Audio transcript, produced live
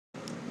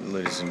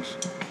Ladies and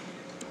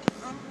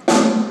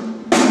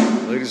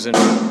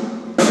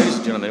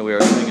gentlemen, we are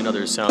doing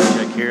another sound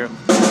check here.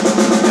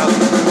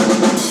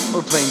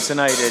 We're playing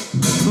tonight at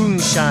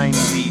Moonshine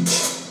Beach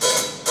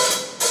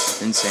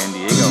in San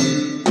Diego.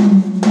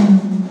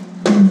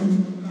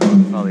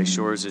 Polly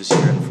Shores is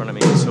here in front of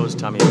me, and so is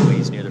Tommy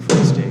Louise near the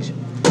front stage.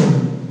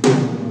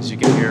 As you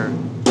can hear,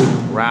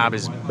 Rob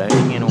is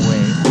banging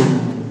away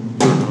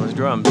on his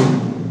drums.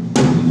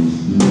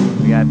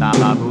 We got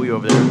Baba Booey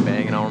over there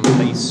banging on the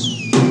bass.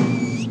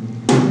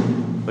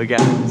 We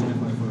got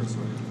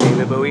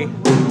David Bowie,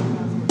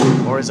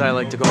 or as I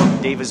like to call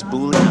him, Davis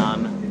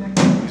Bullion.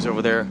 He's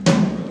over there.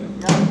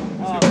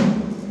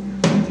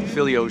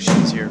 Philly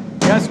Ocean's here.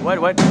 Yes,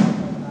 what? What do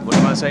you want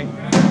to say?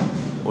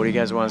 What do you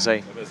guys want to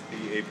say?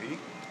 MSPAP?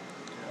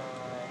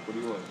 What do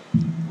you want?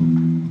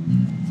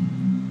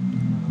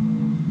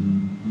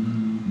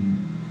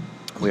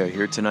 We are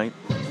here tonight,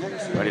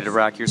 ready to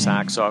rock your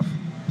socks off.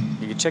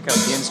 You can check out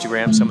the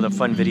Instagram, some of the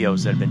fun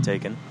videos that have been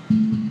taken.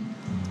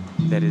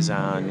 That is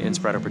on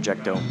Inspirato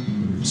Projecto.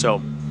 So,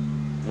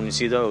 when you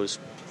see those,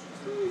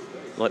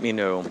 let me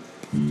know.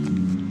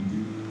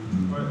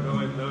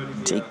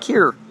 Take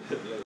care.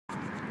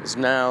 It's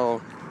now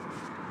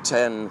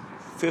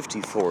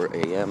 10:54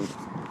 a.m.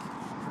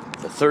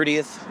 the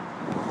 30th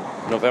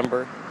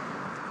November.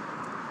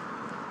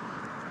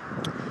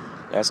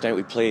 Last night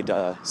we played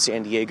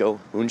San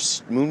Diego,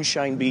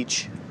 Moonshine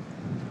Beach.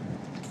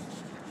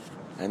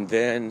 And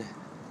then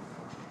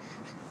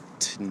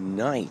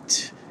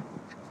tonight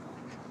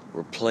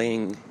we're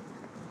playing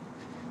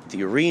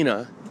the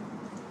arena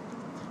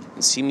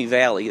in Simi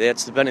Valley.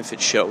 That's the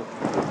benefit show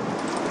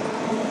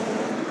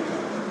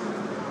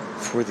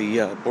for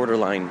the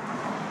borderline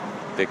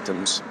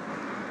victims.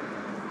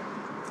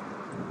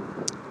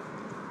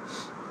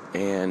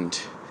 And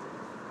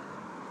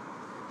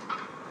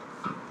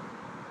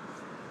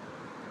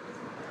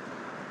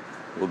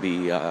we'll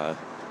be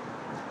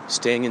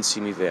staying in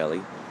Simi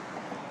Valley.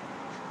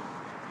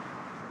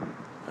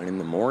 And in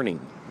the morning,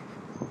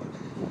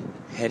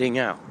 heading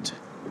out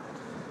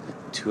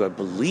to, I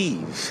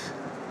believe,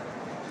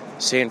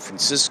 San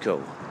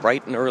Francisco,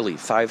 bright and early,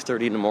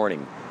 5:30 in the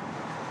morning.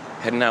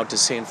 Heading out to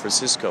San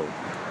Francisco.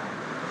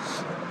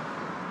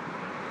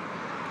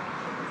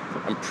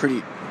 I'm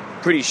pretty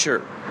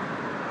sure.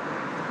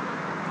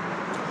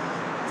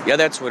 Yeah,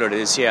 that's what it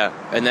is, yeah.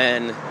 And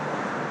then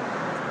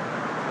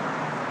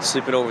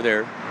sleeping over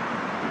there.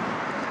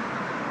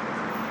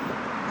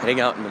 Heading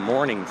out in the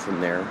morning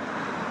from there.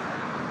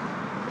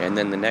 And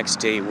then the next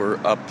day we're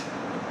up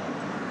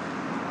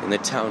in the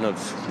town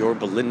of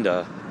Yorba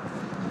Linda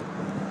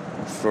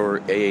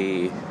for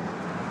I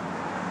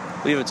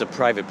believe it's a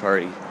private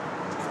party.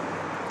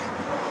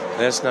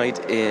 Last night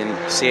in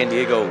San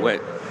Diego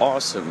went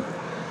awesome.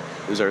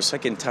 It was our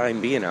second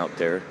time being out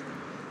there,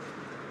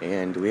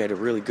 and we had a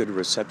really good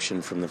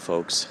reception from the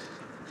folks.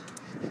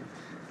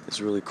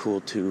 It's really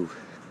cool to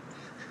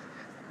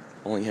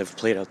only have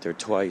played out there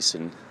twice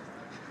and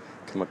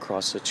come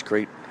across such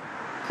great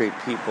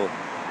people.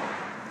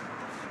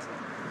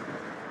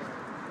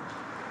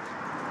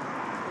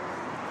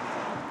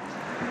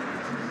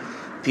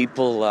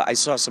 I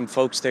saw some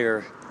folks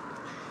there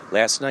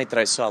last night that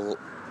I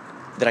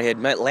had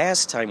met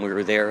last time we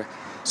were there,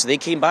 so they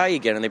came by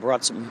again and they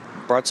brought some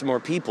more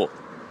people.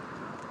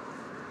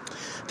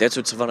 That's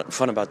what's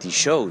fun about these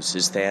shows,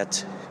 is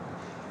that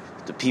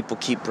the people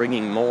keep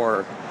bringing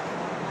more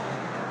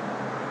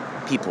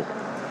people.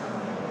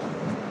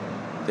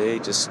 They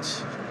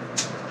just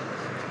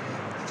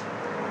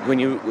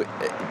we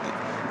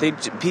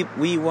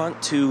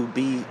want to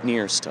be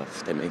near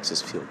stuff that makes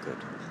us feel good.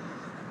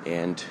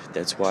 And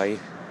that's why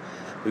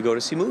we go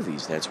to see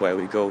movies. That's why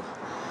we go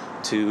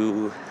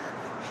to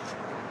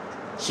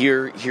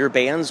hear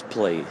bands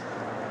play.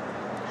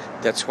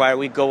 That's why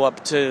we go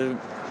up to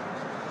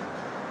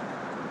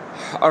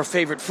our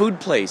favorite food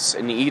place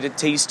and eat a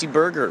tasty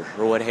burger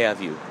or what have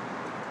you.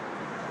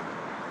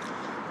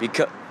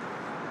 Because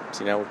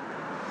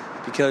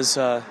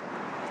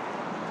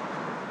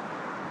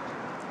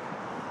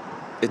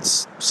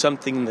it's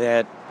something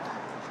that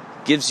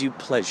gives you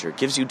pleasure,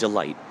 gives you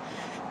delight.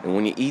 And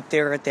when you eat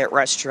there at that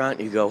restaurant,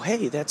 you go,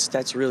 hey,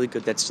 that's really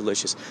good, that's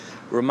delicious.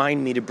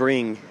 Remind me to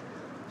bring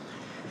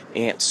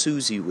Aunt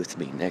Susie with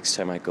me next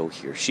time I go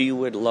here. She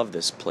would love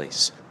this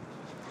place.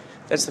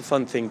 That's the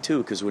fun thing,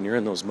 too, because when you're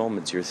in those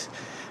moments, a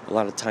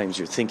lot of times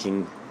you're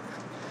thinking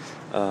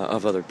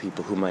of other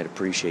people who might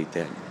appreciate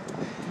that.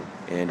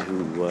 And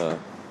who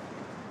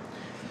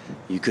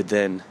you could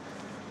then,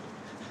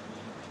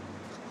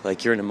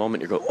 like, you're in a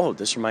moment, you go, oh,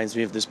 this reminds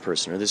me of this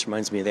person, or this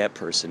reminds me of that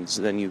person.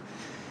 So then you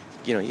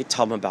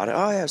tell them about it.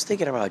 Oh, yeah, I was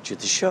thinking about you at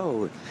the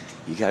show.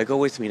 You gotta go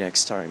with me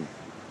next time.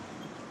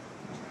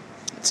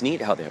 It's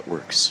neat how that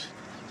works.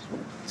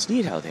 It's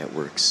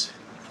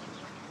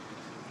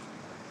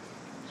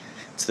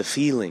the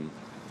feeling.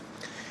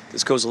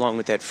 This goes along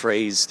with that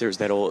phrase. There's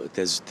that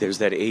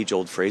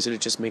age-old phrase, and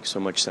it just makes so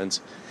much sense,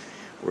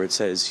 where it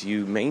says,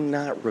 you may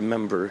not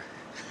remember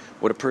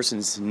what a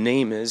person's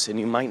name is, and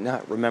you might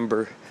not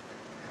remember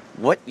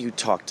what you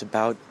talked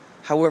about,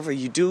 However,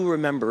 you do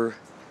remember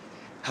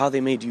how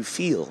they made you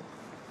feel.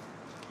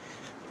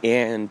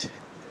 And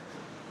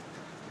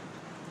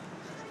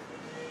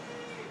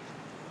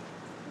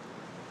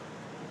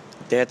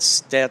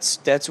that's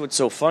what's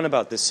so fun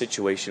about this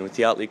situation with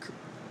the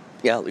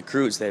Yachtly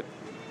Cruise, that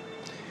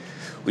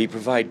we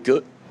provide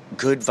good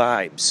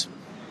vibes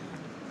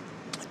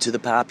to the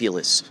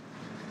populace,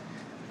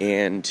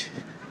 and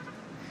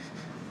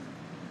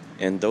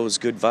those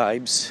good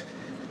vibes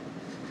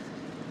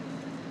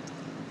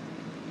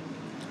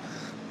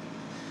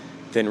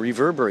then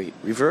reverberate.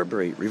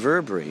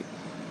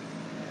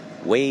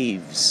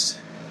 Waves.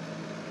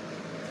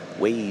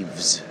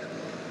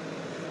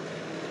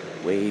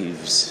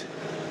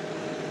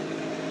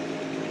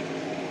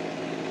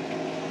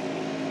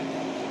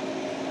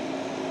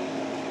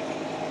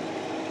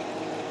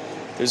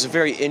 There's a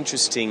very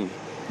interesting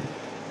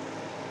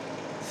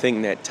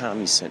thing that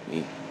Tommy sent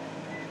me,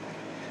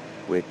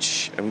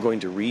 which I'm going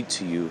to read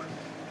to you.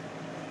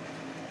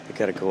 I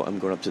gotta go. I'm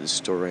going up to the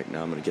store right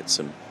now. I'm gonna get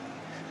some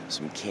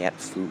cat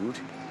food.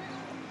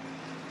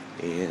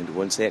 And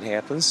once that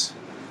happens,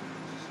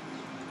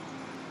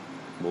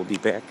 we'll be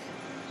back.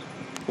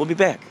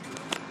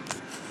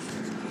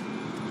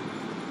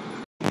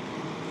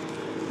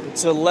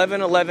 It's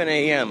 11:11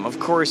 a.m. Of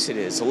course it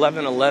is.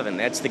 11:11.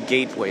 That's the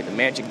gateway, the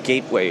magic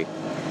gateway.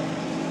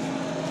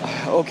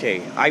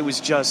 Okay, I was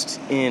just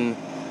in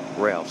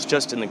Ralph's,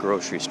 just in the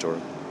grocery store.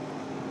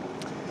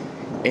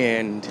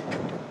 And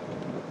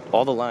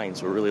all the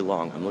lines were really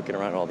long. I'm looking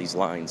around at all these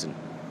lines, and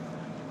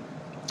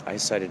I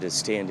decided to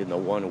stand in the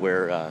one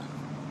where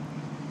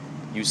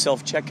you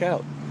self-check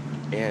out.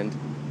 And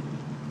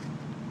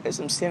as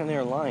I'm standing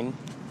there in line,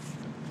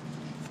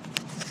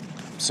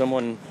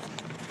 someone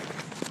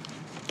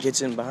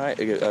gets in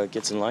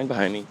line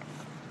behind me,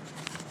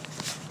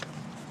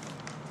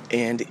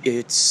 and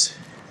it's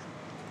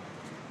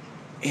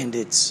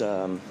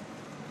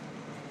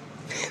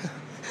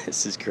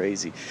this is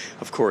crazy.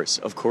 Of course.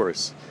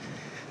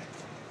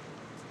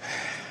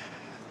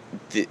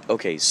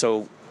 Okay,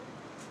 so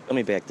let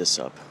me back this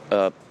up.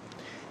 I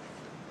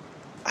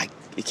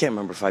can't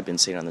remember if I've been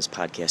saying on this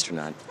podcast or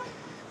not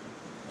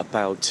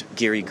about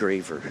Gary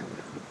Graver.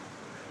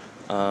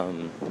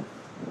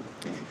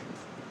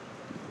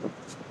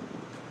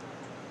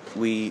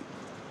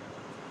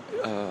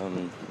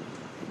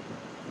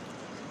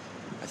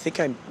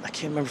 I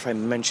can't remember if I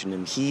mentioned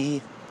him.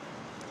 He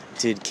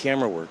did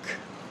camera work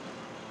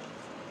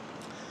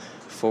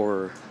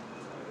for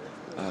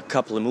a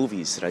couple of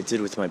movies that I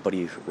did with my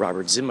buddy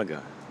Robert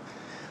Zimiga.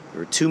 There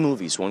were two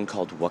movies, one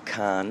called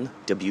Wakan,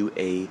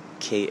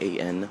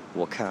 W-A-K-A-N,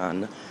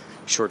 Wakan,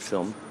 short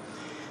film,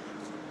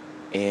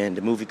 and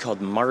a movie called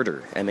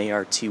Martyr,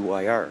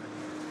 M-A-R-T-Y-R.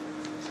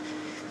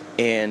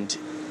 And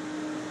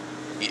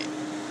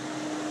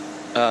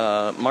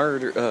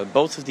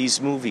both of these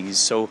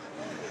movies,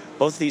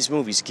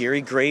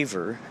 Gary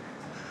Graver,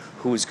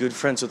 who was good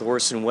friends with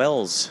Orson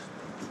Welles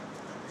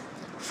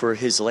for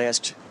his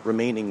last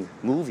remaining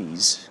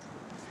movies,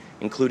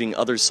 including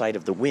Other Side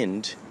of the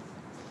Wind,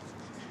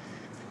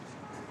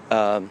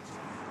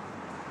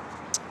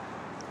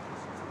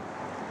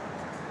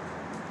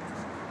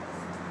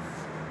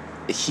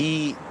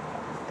 he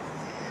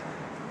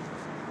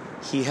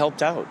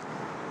helped out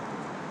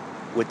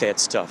with that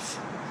stuff.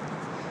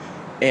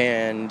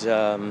 And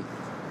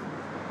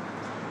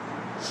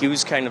he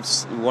was kind of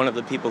one of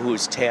the people who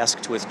was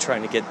tasked with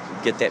trying to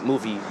get that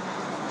movie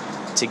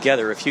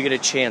together. If you get a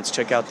chance,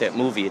 check out that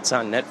movie. It's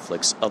on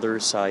Netflix, Other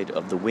Side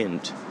of the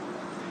Wind.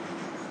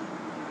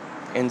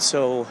 And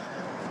so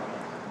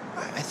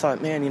I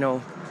thought, man,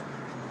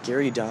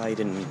 Gary died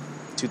in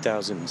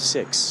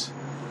 2006.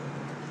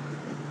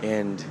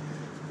 And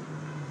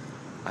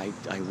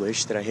I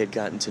wish that I had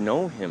gotten to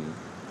know him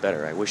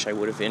better. I wish I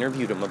would have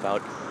interviewed him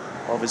about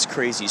all of his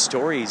crazy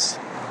stories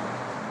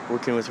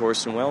working with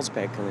Orson Welles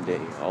back in the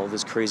day, all of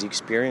his crazy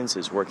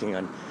experiences working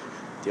on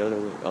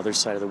the other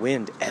Side of the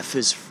Wind.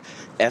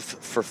 F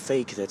for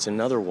Fake, that's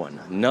another one,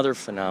 another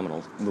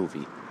phenomenal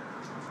movie.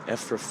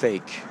 F for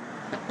Fake,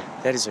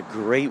 that is a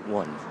great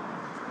one.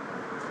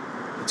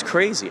 It's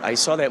crazy. I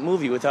saw that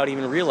movie without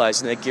even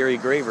realizing that Gary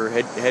Graver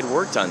had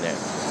worked on that.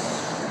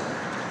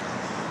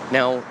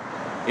 Now,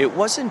 it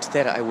wasn't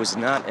that I was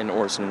not an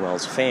Orson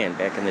Welles fan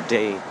back in the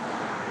day,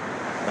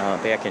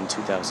 back in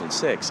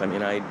 2006. I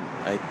mean, I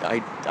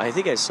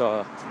think I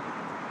saw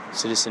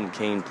Citizen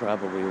Kane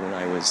probably when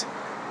I was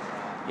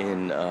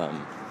in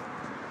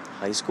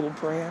high school,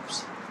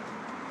 perhaps.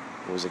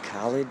 Or was it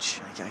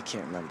college? I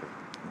can't remember.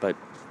 But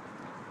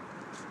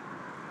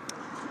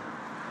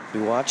we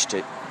watched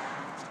it,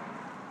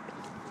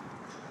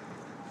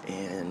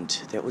 and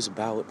that was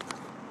about,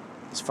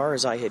 as far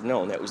as I had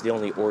known, that was the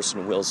only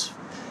Orson Welles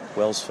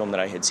film that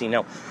I had seen.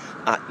 Now,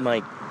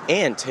 my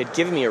aunt had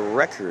given me a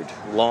record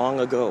long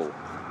ago.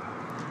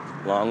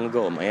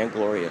 My Aunt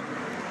Gloria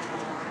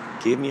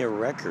gave me a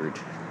record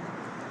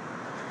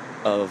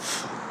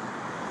of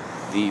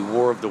the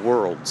War of the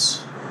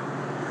Worlds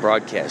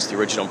broadcast, the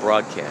original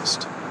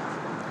broadcast,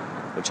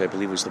 which I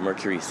believe was the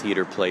Mercury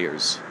Theater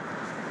Players,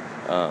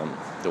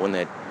 the one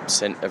that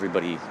sent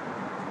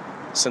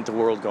the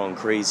world going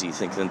crazy,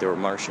 thinking that there were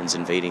Martians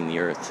invading the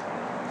Earth.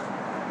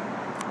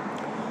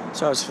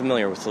 So I was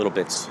familiar with little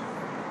bits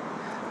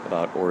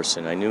about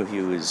Orson. I knew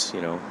he was,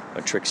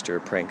 a trickster, a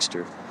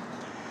prankster,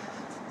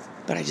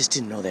 but I just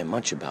didn't know that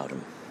much about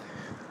him.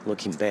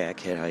 Looking back,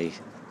 had I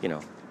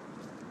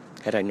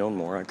known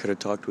more, I could have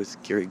talked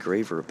with Gary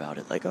Graver about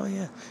it. Like, oh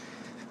yeah,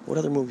 what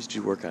other movies did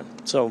you work on?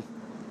 So,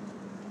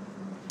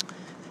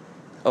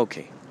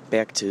 okay,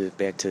 back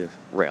to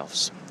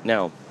Ralph's.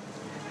 Now,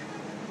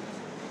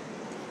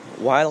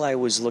 while I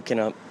was looking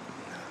up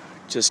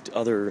just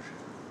other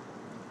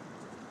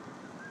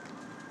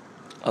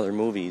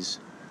movies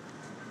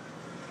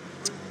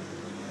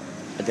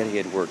that he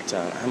had worked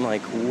on, I'm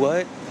like,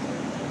 what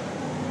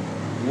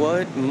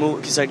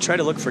movie? Because I tried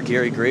to look for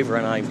Gary Graver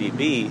on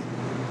IMDb.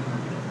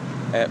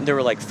 There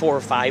were like 4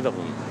 or 5 of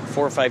them,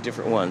 4 or 5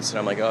 different ones, and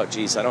I'm like, oh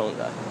geez, I don't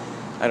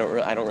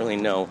really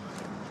know.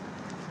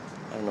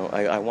 I don't know.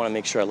 I want to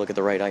make sure I look at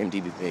the right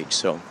IMDb page,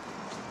 so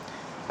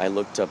I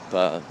looked up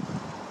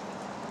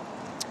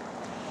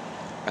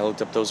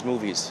those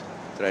movies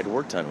that I'd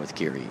worked on with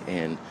Gary,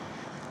 and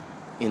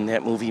in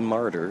that movie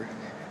Martyr,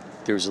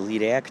 there was a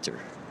lead actor,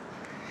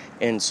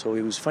 and so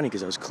it was funny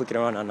because I was clicking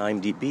around on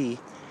IMDb,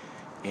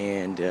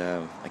 and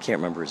I can't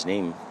remember his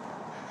name,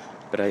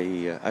 but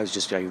I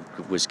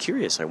was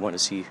curious. I wanted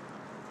to see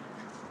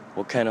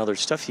what kind of other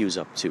stuff he was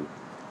up to.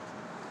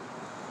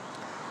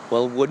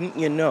 Well, wouldn't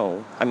you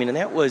know? I mean, and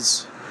that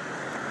was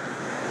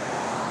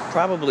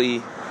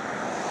probably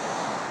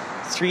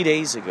 3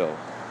 days ago.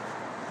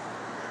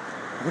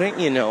 Wouldn't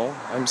you know,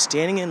 I'm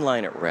standing in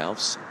line at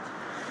Ralph's,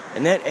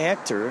 and that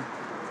actor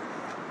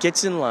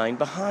gets in line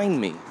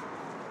behind me.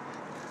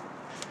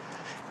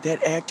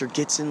 That actor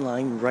gets in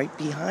line right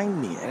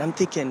behind me, and I'm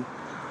thinking,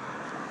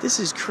 this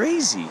is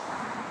crazy.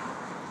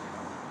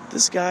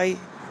 This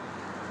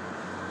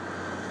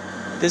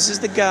is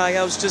the guy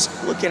I was just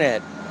looking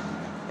at.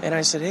 And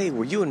I said, hey,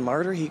 were you in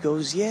Martyr? He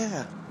goes,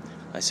 yeah.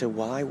 I said,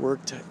 well, I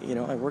worked on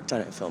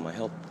that film. I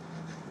helped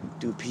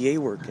do PA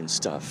work and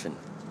stuff. And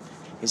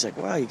he's like,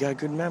 wow, you got a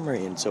good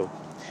memory. And so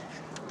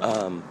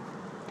I'm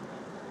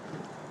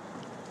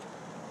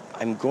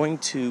going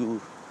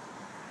to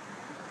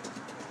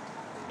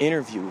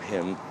interview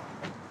him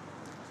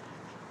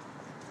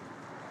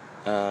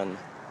on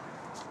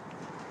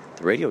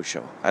the radio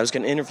show. I was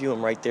going to interview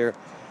him right there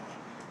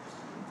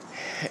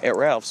at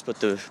Ralph's, but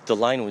the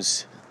line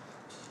was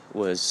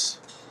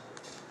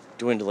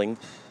dwindling,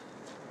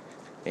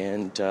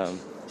 and the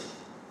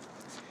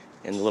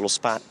little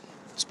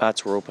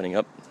spots were opening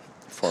up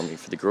for me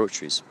for the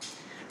groceries.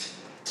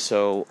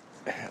 So,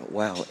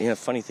 wow,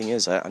 funny thing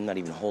is, I'm not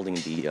even holding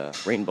the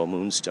Rainbow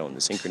Moonstone, the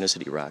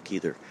Synchronicity Rock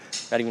either.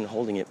 Not even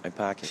holding it in my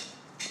pocket.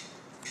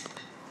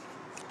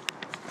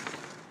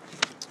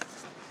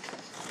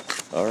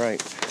 All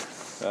right.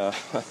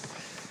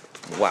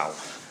 Wow.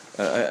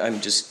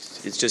 It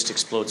just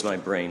explodes my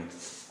brain.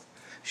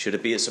 Should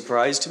it be a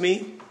surprise to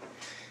me?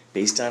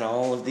 Based on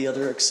all of the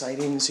other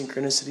exciting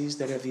synchronicities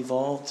that have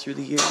evolved through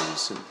the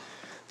years and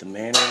the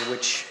manner in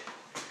which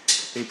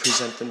they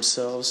present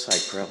themselves, I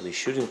probably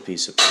shouldn't be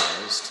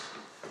surprised.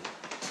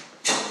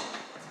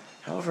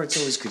 However, it's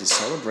always good to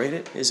celebrate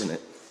it, isn't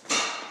it?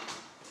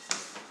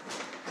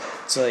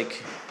 It's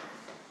like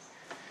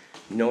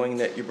knowing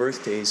that your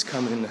birthday is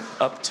coming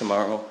up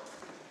tomorrow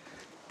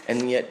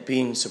and yet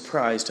being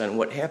surprised on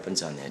what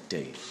happens on that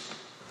day.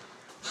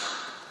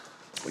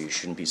 Well, you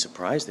shouldn't be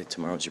surprised that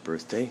tomorrow's your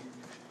birthday.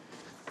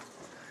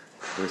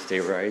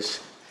 Birthday rise.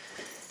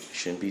 You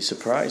shouldn't be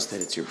surprised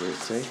that it's your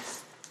birthday.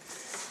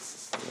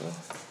 Well,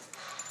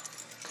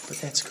 but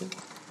that's cool.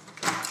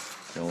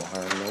 No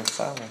harm, no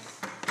foul.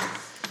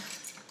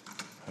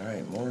 All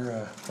right,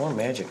 more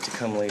magic to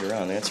come later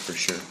on, that's for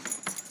sure.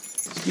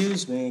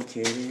 Excuse me,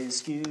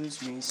 kitties.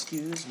 Excuse me,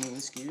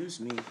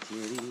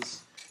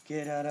 kitties.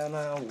 Get out of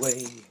my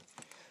way,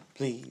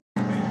 please.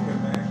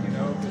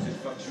 Because it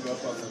fucks you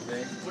up on the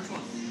thing. Which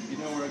one? You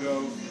know where I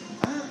go,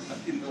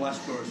 in the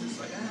last chorus, it's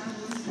like,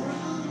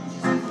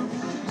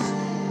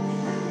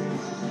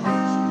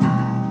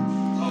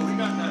 oh, we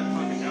got that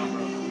fucking down,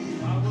 bro.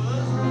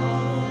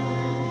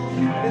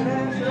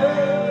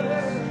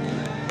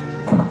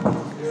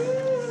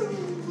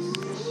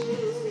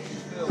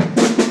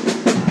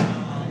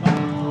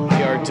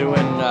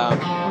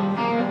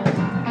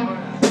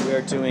 We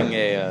are doing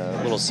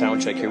a little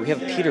sound check here. We have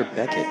Peter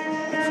Beckett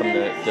from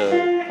the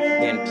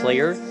band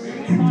Player,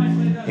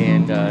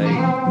 and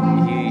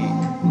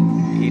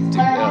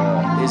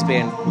his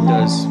band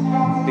does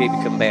Baby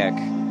Come Back.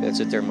 That's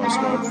what they're most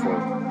known for.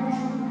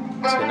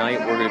 Tonight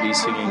we're going to be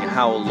singing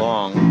How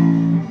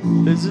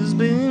Long This Has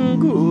Been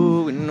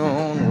Going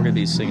On. We're going to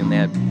be singing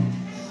that.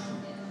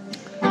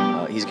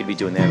 He's going to be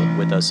doing that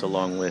with us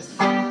along with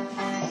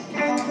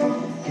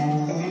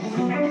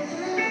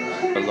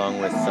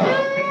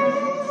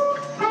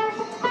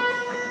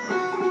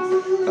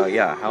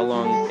How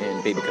Long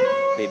and Baby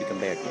Come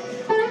Back.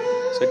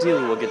 So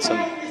ideally we'll get some.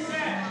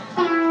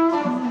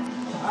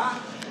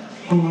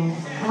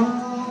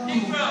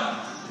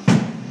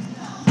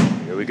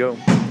 Here we go.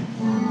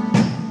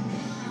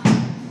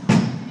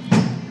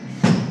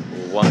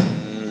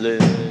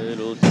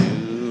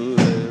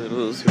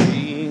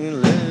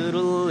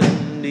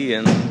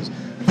 Indians.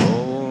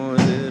 4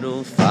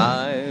 little,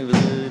 5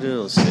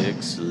 little,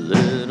 6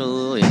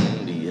 little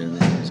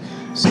Indians.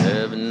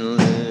 7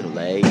 little,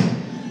 8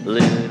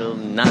 little,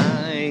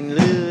 9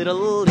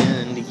 little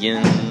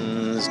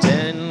Indians.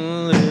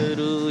 10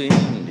 little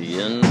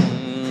Indian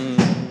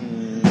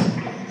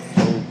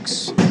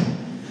folks.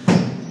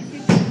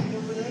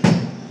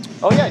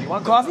 Oh yeah, you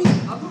want coffee?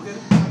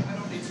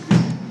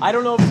 I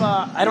don't know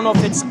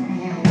if it's.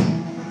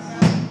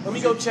 Let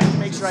me go check to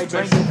make sure I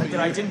drank it. That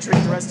I didn't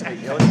drink the rest of it.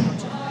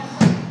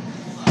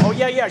 Oh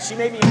yeah, she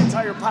made me an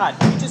entire pot.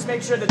 Let me just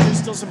make sure that there's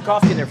still some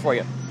coffee in there for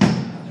you.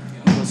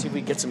 We'll see if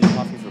we can get some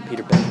coffee for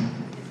Peter Beck.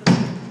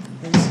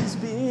 This has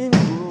been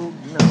good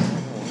now.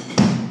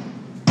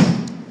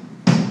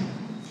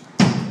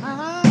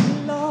 I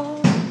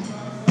love.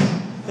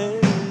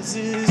 This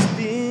has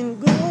been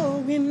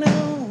going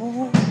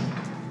on.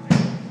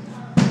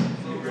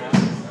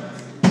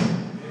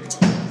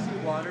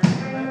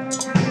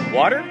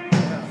 Water?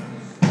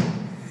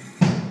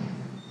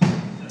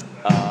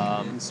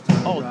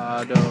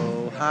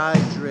 Inspirado,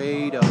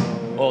 Hydrado.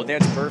 Oh,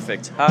 that's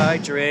perfect.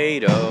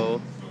 Hydrado.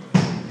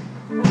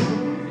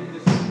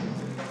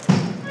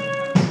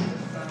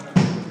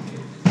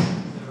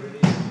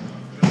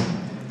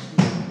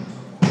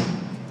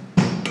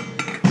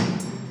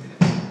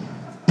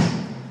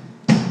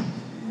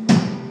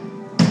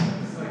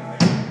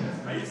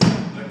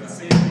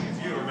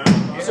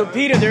 So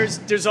Peter, there's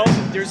a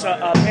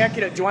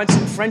packet of. Do you want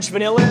some French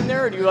vanilla in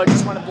there, or do you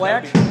just want a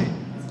black?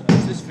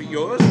 Is this for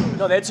yours?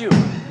 No, that's you.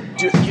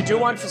 You do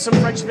want some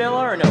French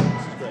vanilla or no?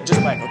 Just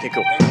black. Okay,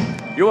 cool.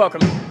 You're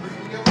welcome.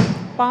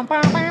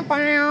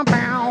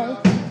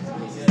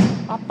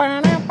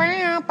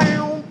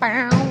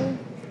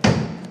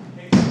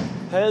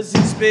 Has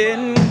it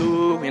been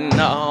going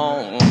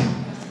on?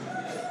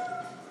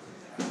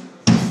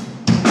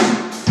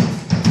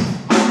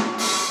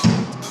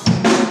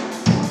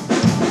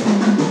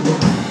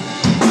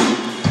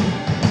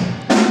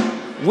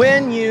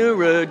 When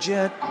you're a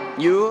jet,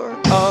 you're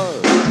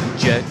a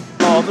jet.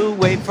 All the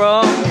way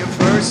from your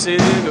first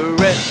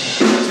cigarette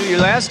to your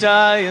last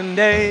dying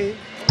day.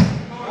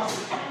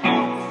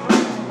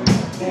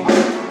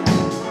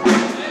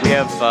 We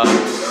have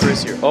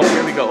Chris here. Oh,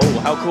 here we go. Oh,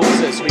 how cool is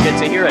this? We get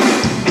to hear it.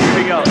 Here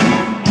we go.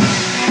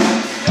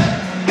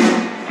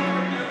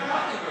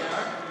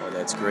 Oh,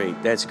 that's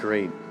great. That's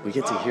great. We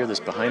get to hear this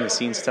behind the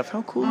scenes stuff.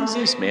 How cool is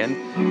this, man?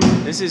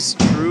 This is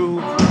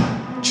true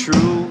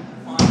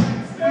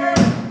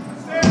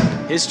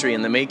history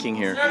in the making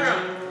here.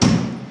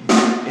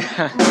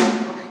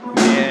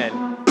 Man.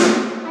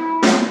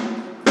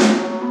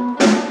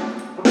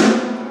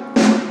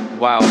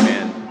 Wow,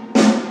 man.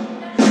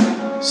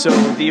 So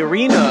the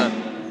arena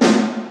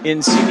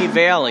in Simi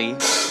Valley,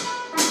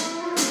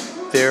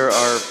 there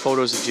are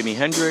photos of Jimi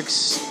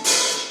Hendrix,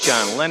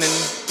 John Lennon,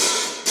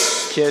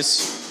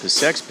 Kiss, the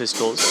Sex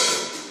Pistols,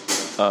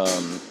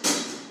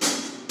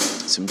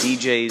 some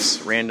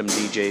DJs, random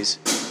DJs,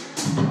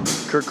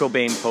 Kurt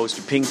Cobain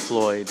poster, Pink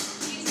Floyd,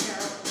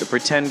 The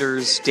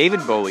Pretenders,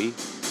 David Bowie,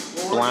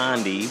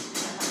 Blondie.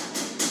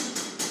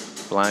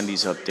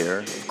 Blondie's up there.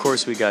 Of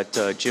course, we got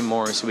Jim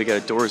Morrison. We got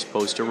a Doors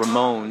poster.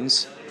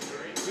 Ramones.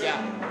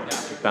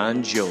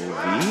 Bon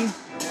Jovi.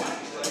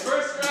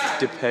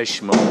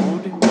 Depeche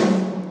Mode.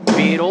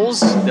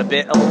 Beatles. The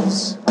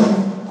Beatles.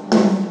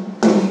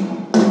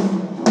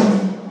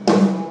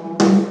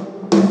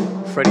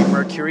 Freddie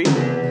Mercury.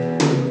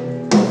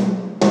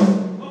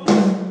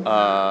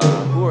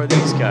 Who are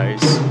these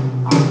guys?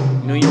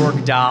 New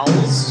York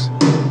Dolls.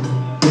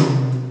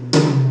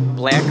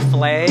 Black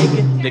Flag,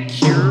 The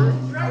Cure,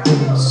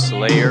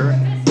 Slayer,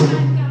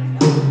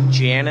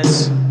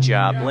 Janis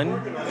Joplin.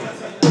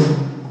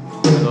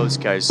 Those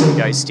guys, some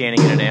guys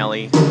standing in an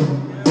alley.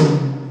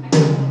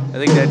 I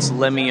think that's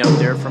Lemmy up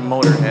there from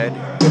Motorhead.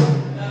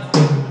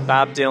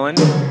 Bob Dylan,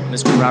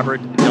 Mr.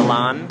 Robert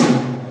Dylan,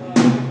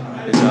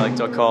 as I like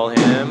to call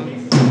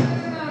him.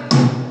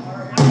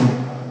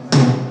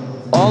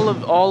 All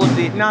of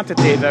the, not that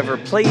they've ever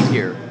played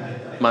here,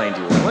 mind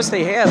you. Unless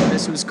they have,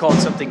 this was called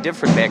something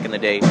different back in the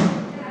day.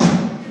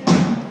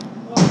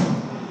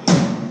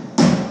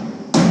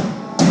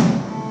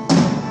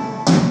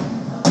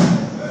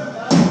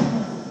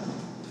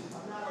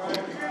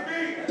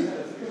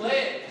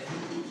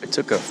 I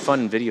took a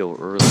fun video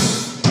earlier.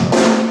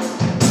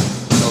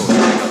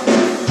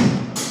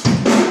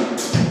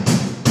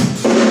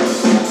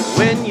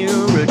 When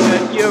you're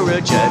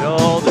a jet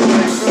all the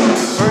way from your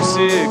first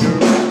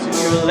cigarette to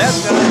your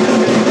last night.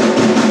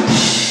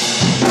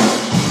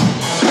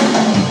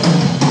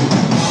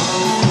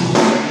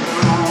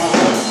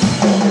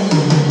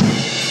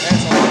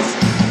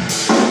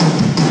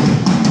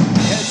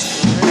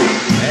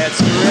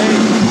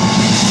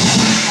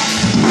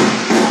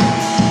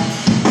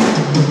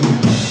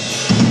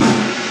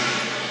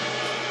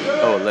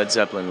 Led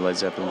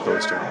Zeppelin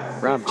poster.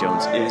 Rob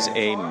Jones is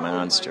a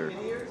monster.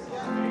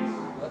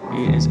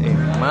 He is a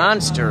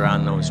monster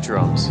on those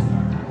drums.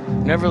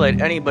 Never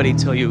let anybody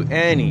tell you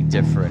any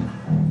different.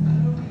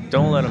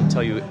 Don't let him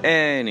tell you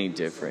any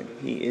different.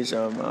 He is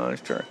a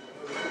monster.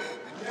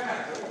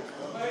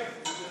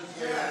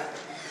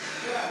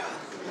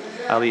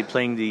 I'll be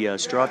playing the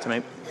straw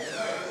tonight.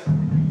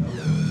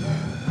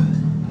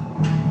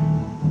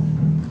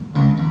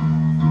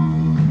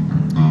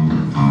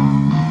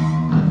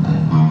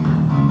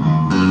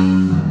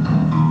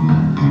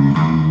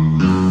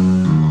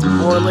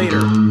 More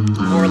later.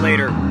 More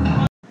later.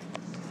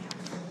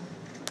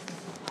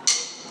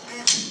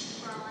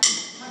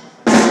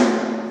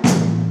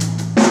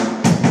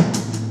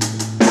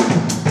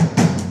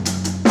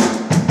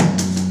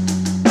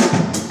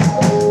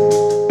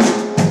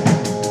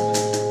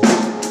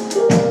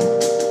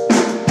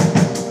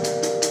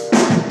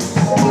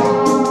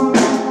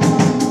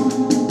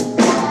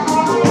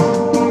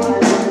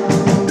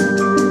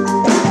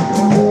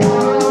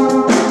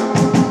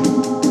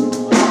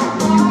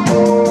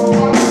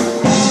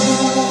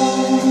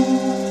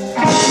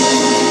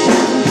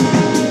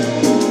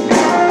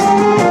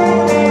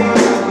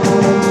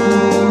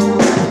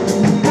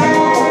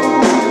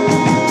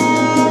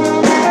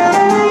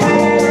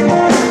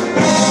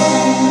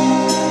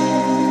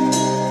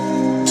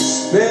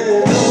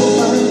 Spending all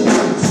my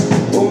nights,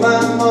 all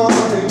my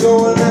money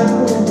going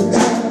out on the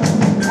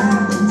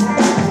town.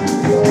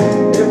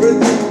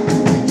 Everything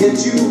to get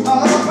you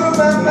off of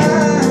my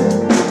mind.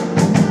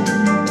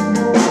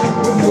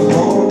 When the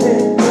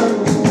morning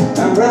comes,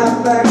 I'm right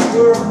back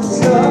where I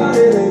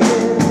started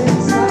again.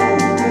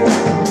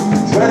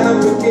 Trying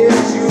to forget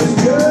you is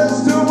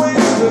just a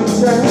waste of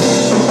time.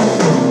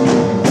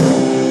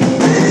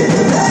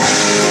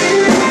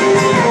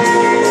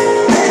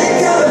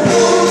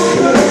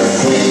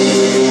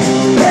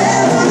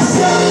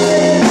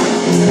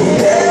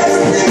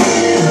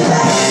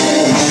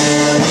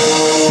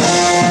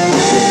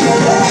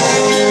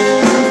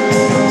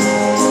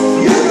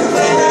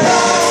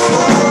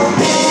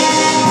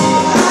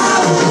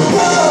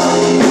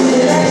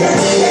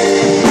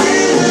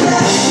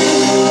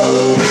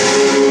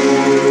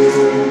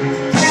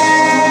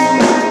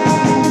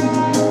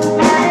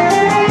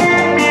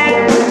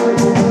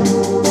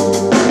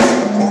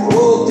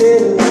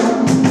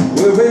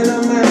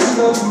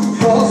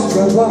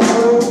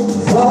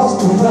 False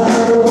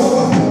bravado,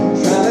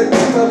 trying to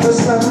keep up a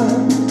smile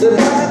that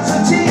hides a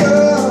tear.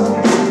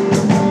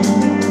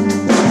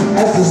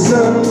 As the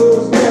sun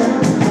goes down,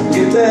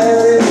 get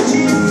that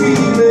empty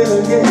feeling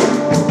again.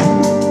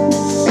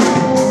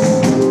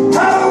 I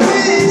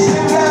wish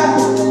that I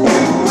could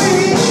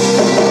win.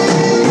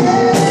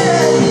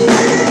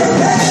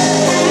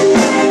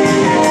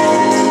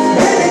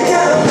 Any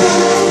kind of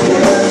fool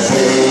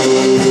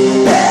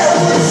there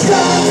was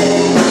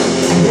something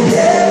in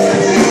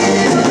everything.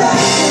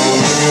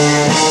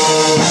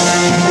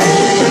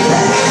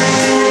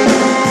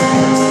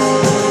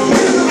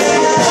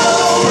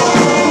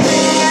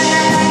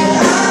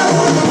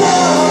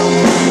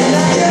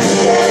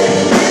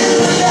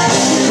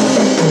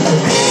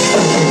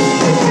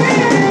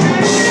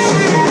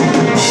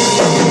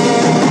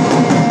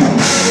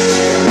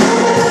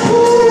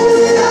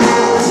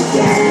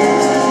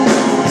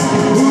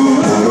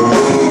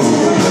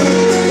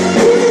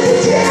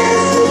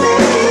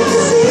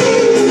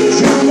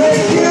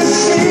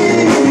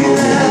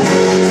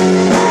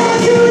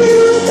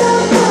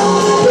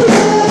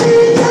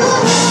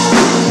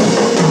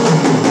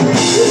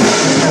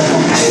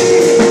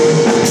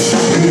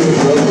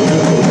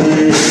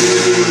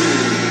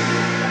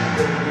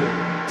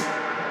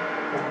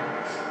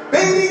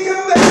 Baby,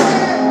 come back.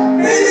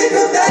 Baby,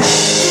 come back.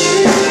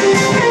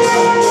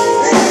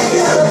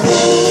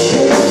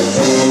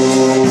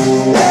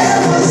 There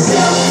was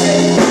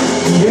something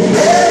you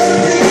never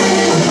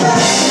did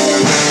back.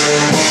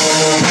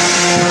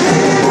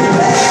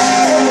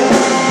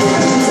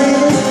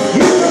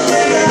 You were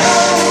making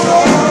out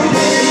on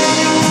me.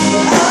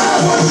 I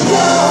was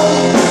wrong,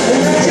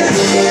 and I just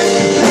can't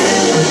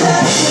live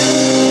without you.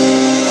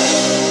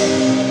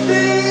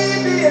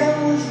 Baby, I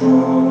was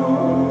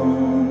wrong.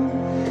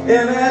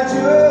 And I just...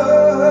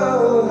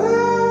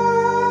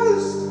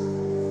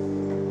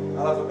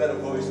 I'll have a better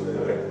voice later.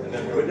 Okay. And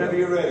then whenever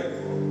you're ready.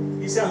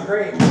 You sound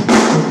great.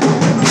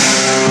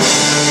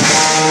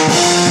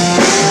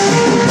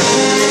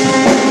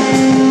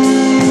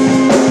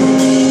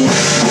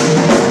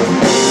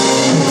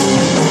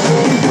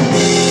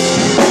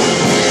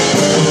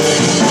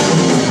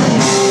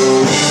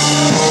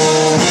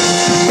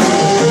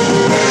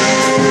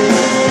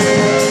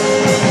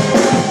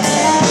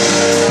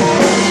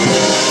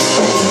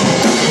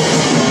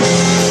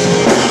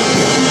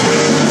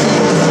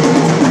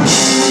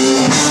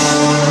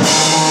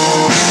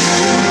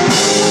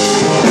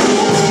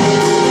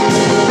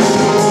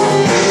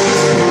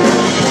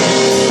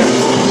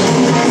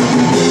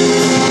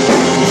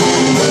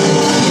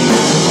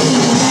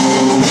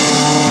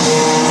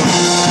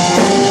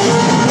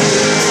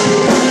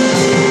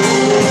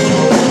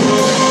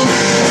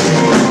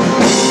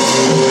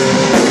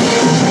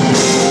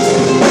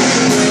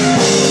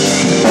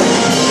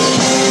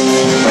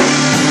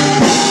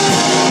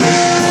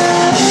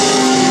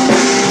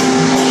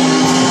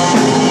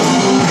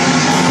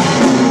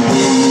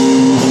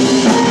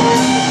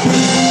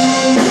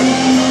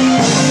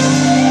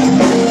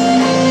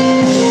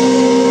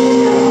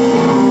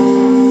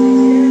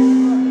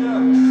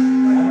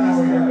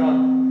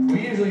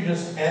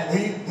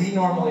 just we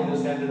normally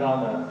just ended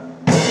on the.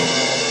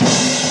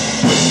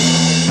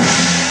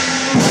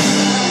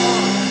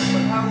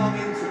 But how long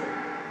into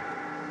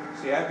it?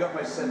 See, I've got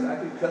my sense. I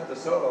can cut the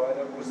solo.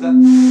 Was that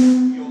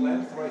your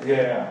length right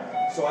there?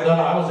 Yeah. So No,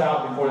 I was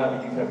out before that,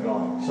 but you kept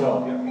going.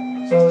 So,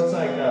 Yeah. so it's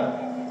like,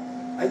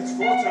 It's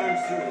 4 times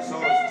through the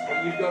solos.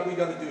 What you've got, we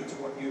got to do to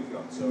what you've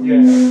got. So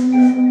yeah.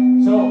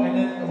 So, and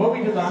then what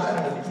we did last time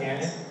at the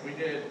Canyon,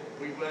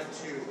 we went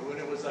to, when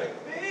it was like,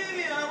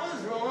 baby, I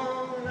was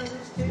wrong and I was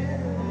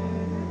scared.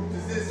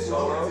 This is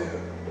solo too.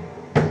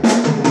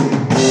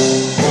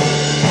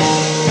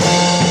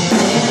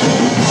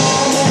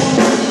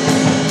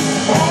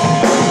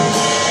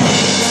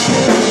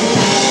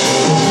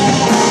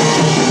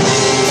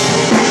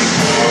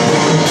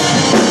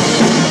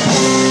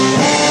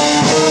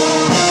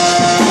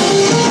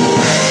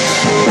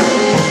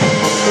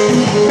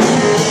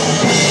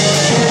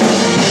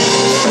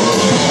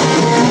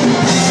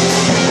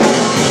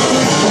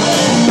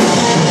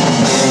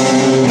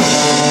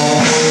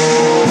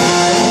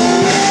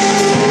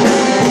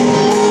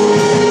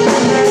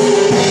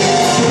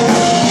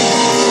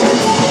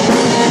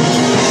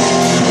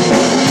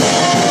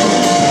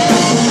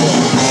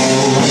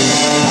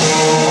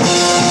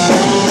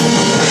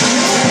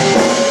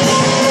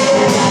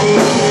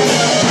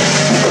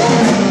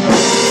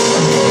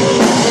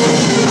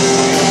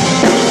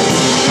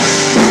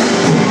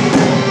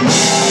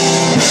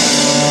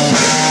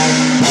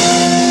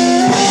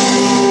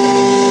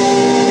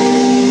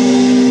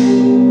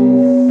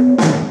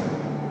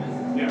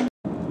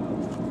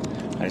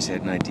 I just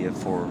had an idea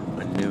for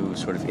a new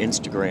sort of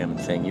Instagram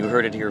thing. You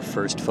heard it here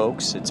first,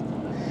 folks. It's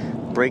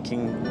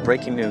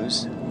breaking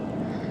news.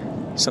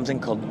 Something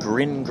called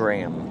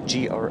Gringram,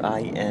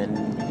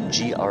 Gringram,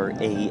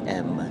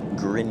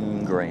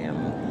 Gringram,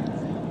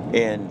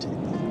 and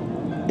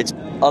it's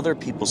other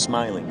people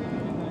smiling.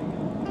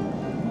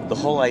 The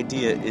whole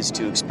idea is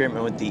to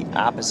experiment with the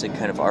opposite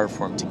kind of art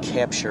form to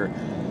capture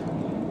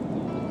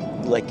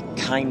like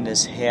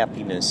kindness,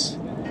 happiness.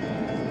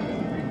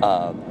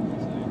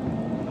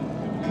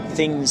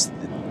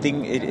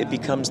 It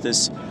becomes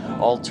this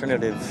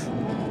alternative.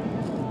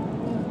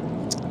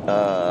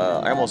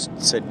 I almost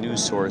said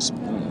news source,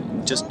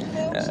 just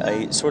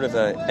a sort of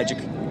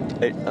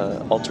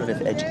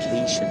alternative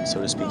education,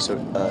 so to speak. So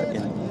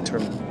in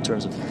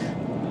terms of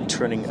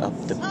turning up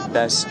the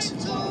best,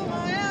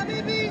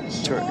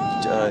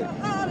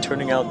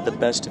 turning out the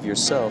best of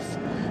yourself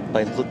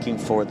by looking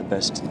for the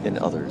best in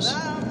others.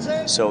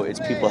 So it's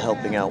people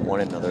helping out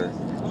one another,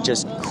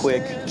 just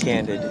quick,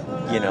 candid,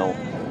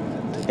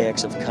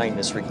 acts of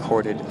kindness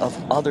recorded of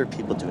other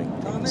people doing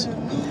things.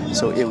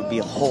 So it would be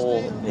a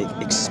whole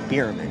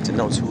experiment, and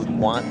those who would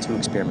want to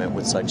experiment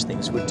with such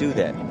things would do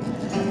that.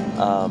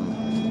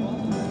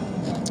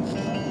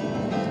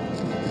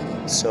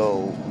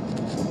 So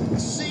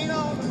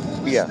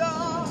yeah,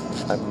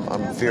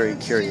 I'm very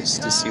curious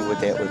to see what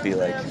that would be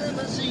like.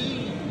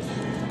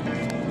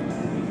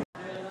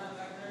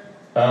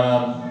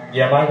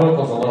 Yeah, my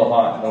vocal's a little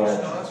hot. Go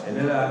ahead. And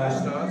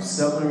then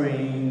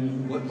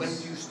Submarine. when do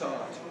you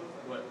start?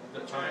 What, the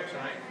time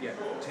tonight? Yeah,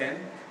 10?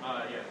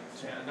 Yeah,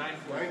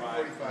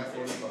 9:45.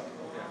 45.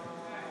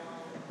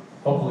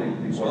 Hopefully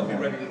these So I'll work be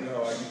out. ready to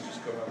go. I can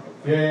just go up.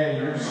 Yeah,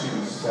 your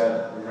seat's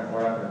set. We're not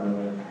going to move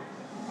it.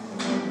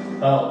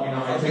 Oh,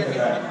 I take it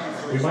back.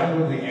 We might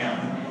move the amp.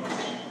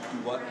 Do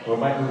what? We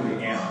might move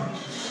the amp.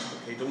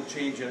 Okay, don't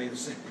change any of the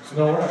settings.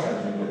 No, we're not going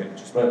to move Okay, it.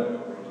 just But move it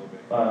over a little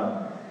bit.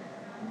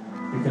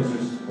 because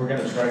we're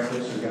going to strike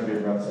this, there's going to be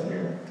a drum set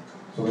here.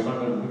 So we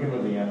can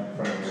move the amp in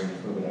front of here and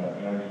just move it out.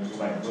 We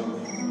might move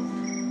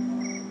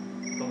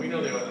it. But we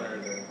know they wasn't there.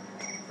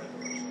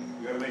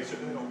 You gotta make sure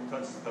they don't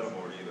touch the pedal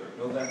board either.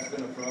 No, that's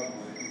been a problem.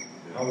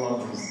 How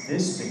long has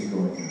this been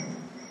going on?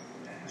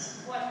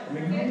 I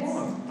mean, how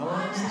long? How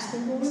long has this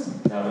been going on?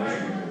 No, that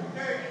should be good.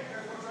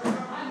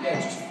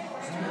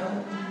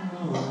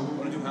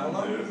 Want to do how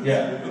long?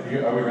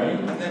 Yeah, are we ready?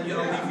 And then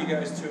I'll leave you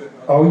guys to it.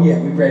 Oh yeah,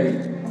 we ready.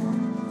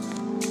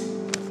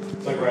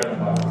 It's like right in the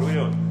box. What are we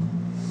doing?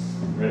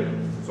 Ready?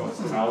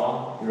 So how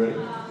long? You ready?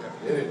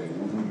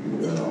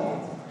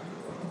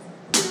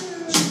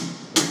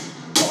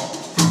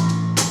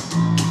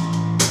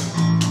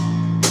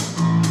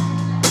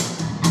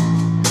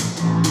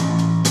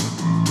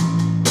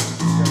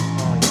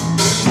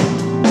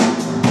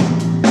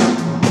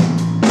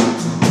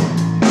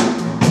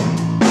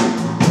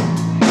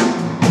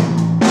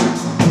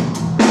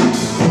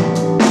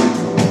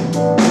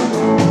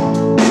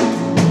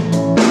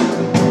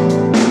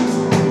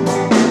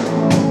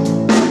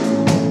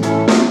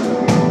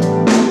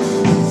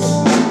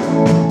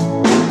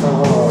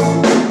 Oh.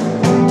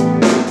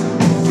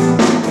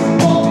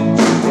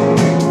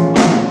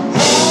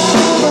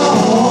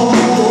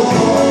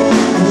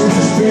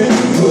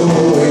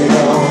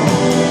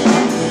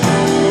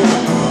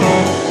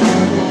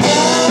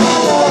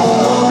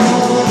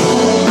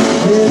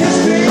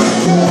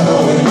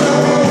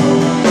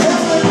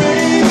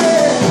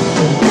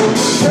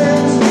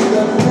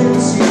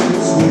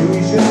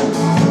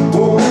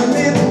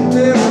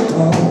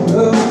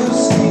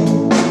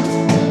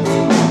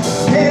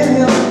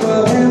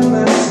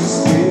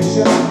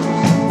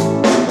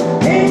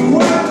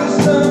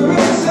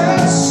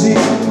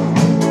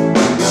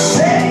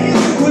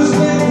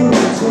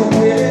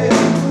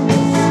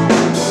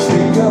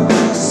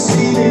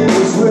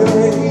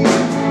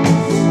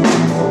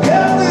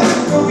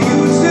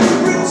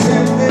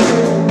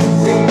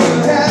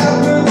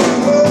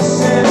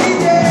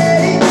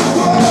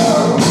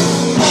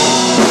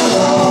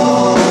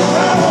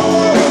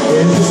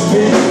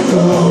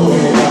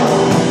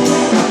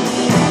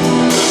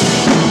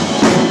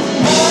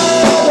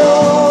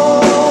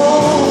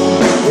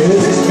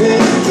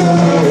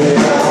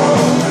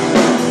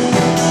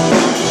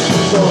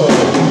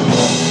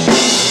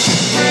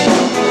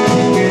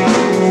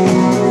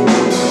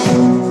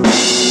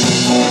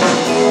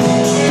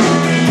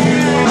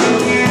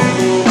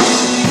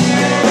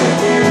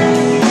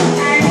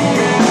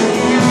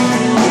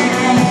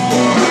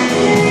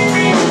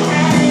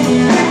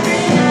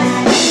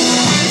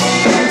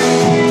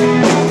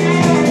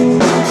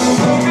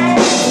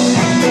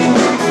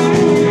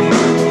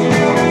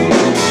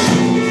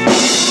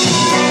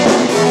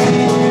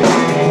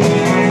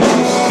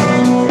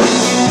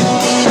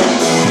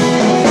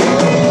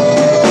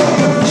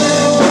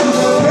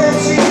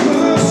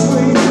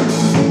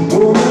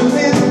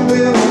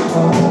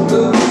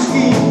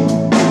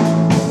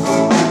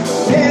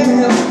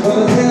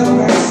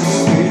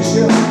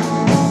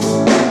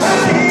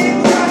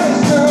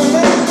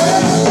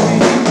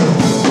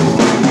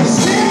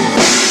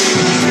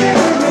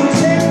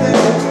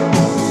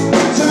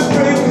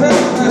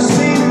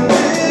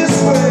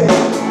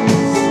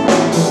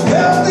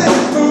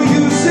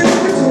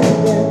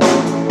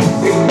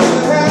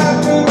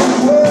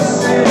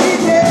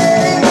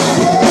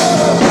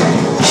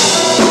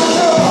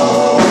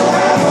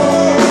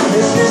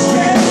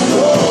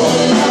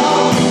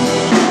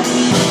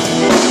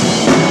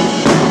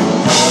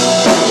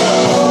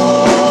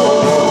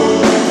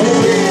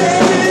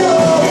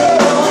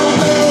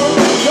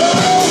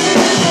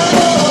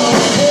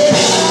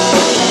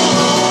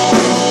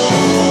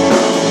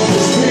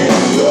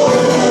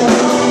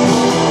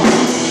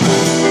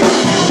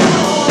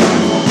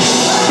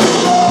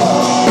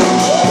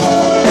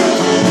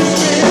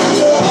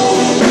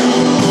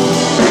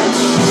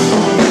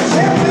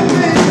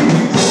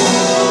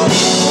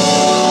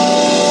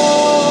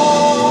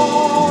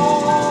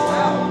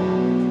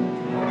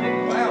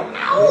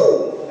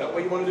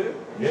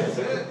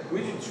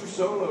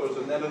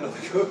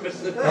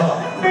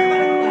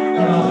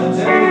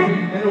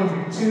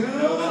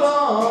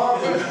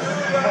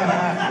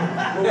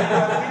 We know I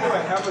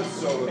haven't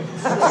soloed.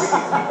 This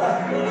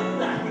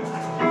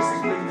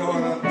has been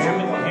going on.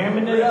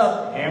 Hamming it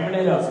up. Hamming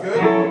it up. Good.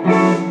 You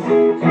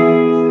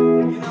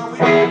know, we don't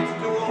have to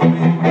do all the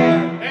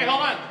Hey,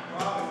 hold on.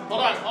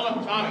 Hold on,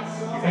 Tommy.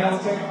 Hang on a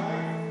second.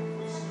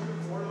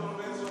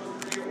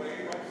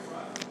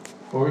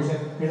 What were you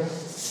saying, Peter? I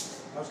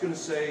was going to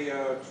say,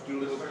 just do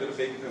a little bit of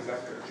baby comes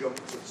after jump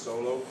to the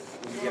solo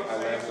when you get my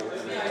level.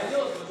 Yeah, I knew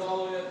it was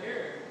all the way up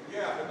here.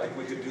 Yeah, like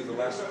we could do the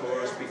last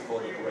chorus before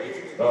the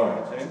break.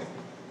 Oh.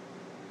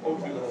 Or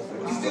do the whole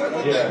thing.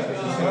 Yeah, so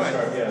she's gonna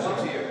start.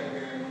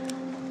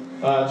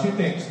 Yeah. Two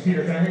things.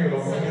 Peter, can I hear your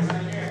vocal again?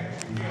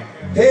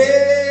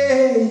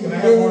 Hey, Can I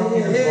have more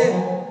Peter's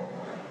vocal?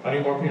 I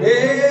need more Peter's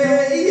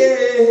vocal.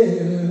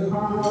 yeah.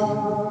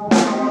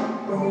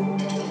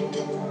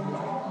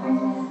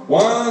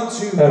 1,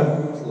 2.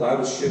 Loud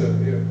as shit up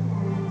here.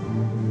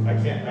 I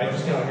can't. I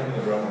just can't hear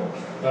the drum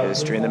roll.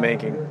 History in the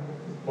making.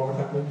 One more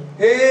time, please.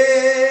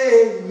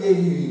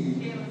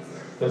 Hey,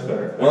 That's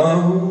better.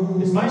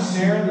 1. Is my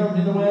snare in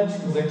the wedge?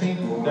 Because I think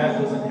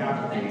that doesn't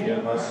have to be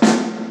unless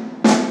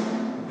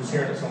I'm just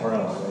hearing it somewhere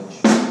else.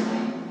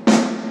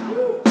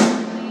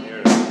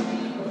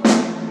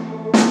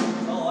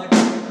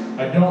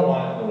 I don't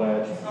want it in the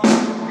wedge.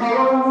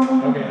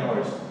 Okay, no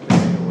worries. The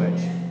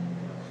wedge.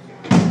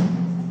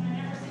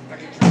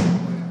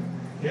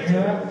 You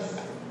hear that?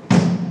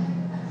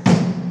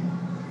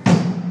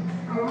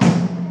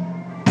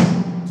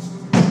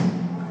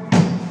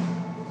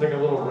 It's like a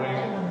little ring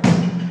in there.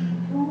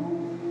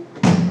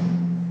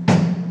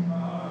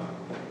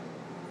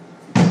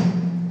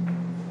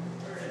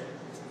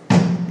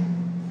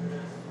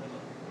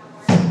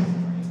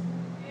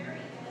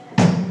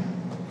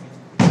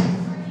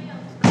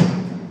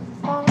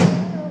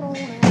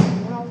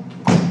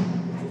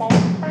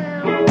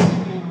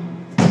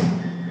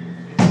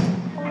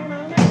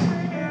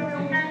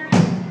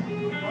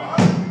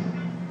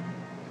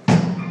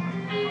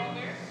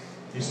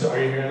 Are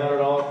you hearing that at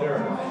all up there? Or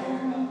no?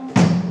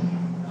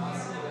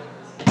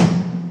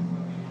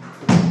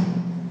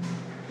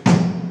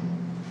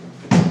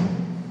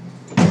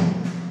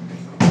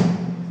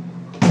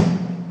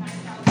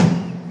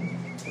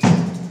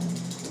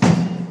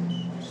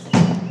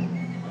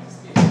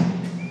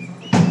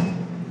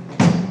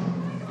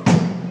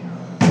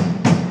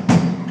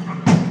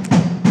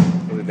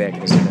 We'll be back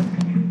in a second.